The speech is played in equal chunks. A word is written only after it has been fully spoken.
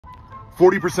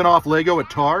40% off Lego at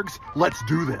Targs? Let's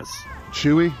do this.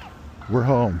 Chewy, we're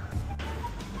home.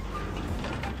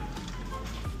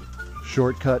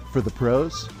 Shortcut for the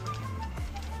pros.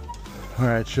 All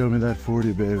right, show me that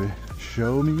 40, baby.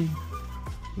 Show me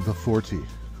the 40.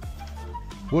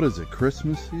 What is it,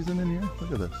 Christmas season in here?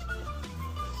 Look at this.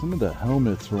 Some of the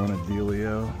helmets were on a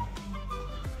dealio.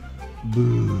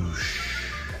 BOUSSH.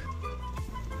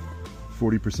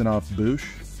 40% off BOUSSH.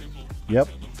 Yep.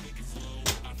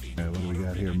 All right, what do we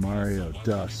got here? Mario,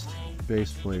 Dust,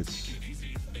 base plates,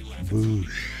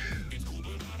 BOUSSH.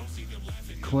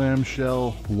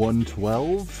 Clamshell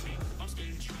 112,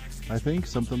 I think,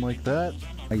 something like that.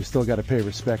 Now you still got to pay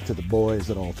respect to the boys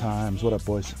at all times. What up,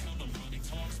 boys?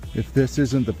 If this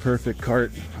isn't the perfect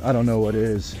cart, I don't know what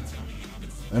is.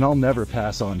 And I'll never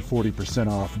pass on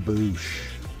 40% off BOUSSH.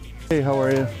 Hey, how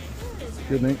are you?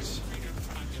 Good, thanks.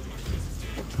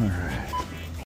 All right.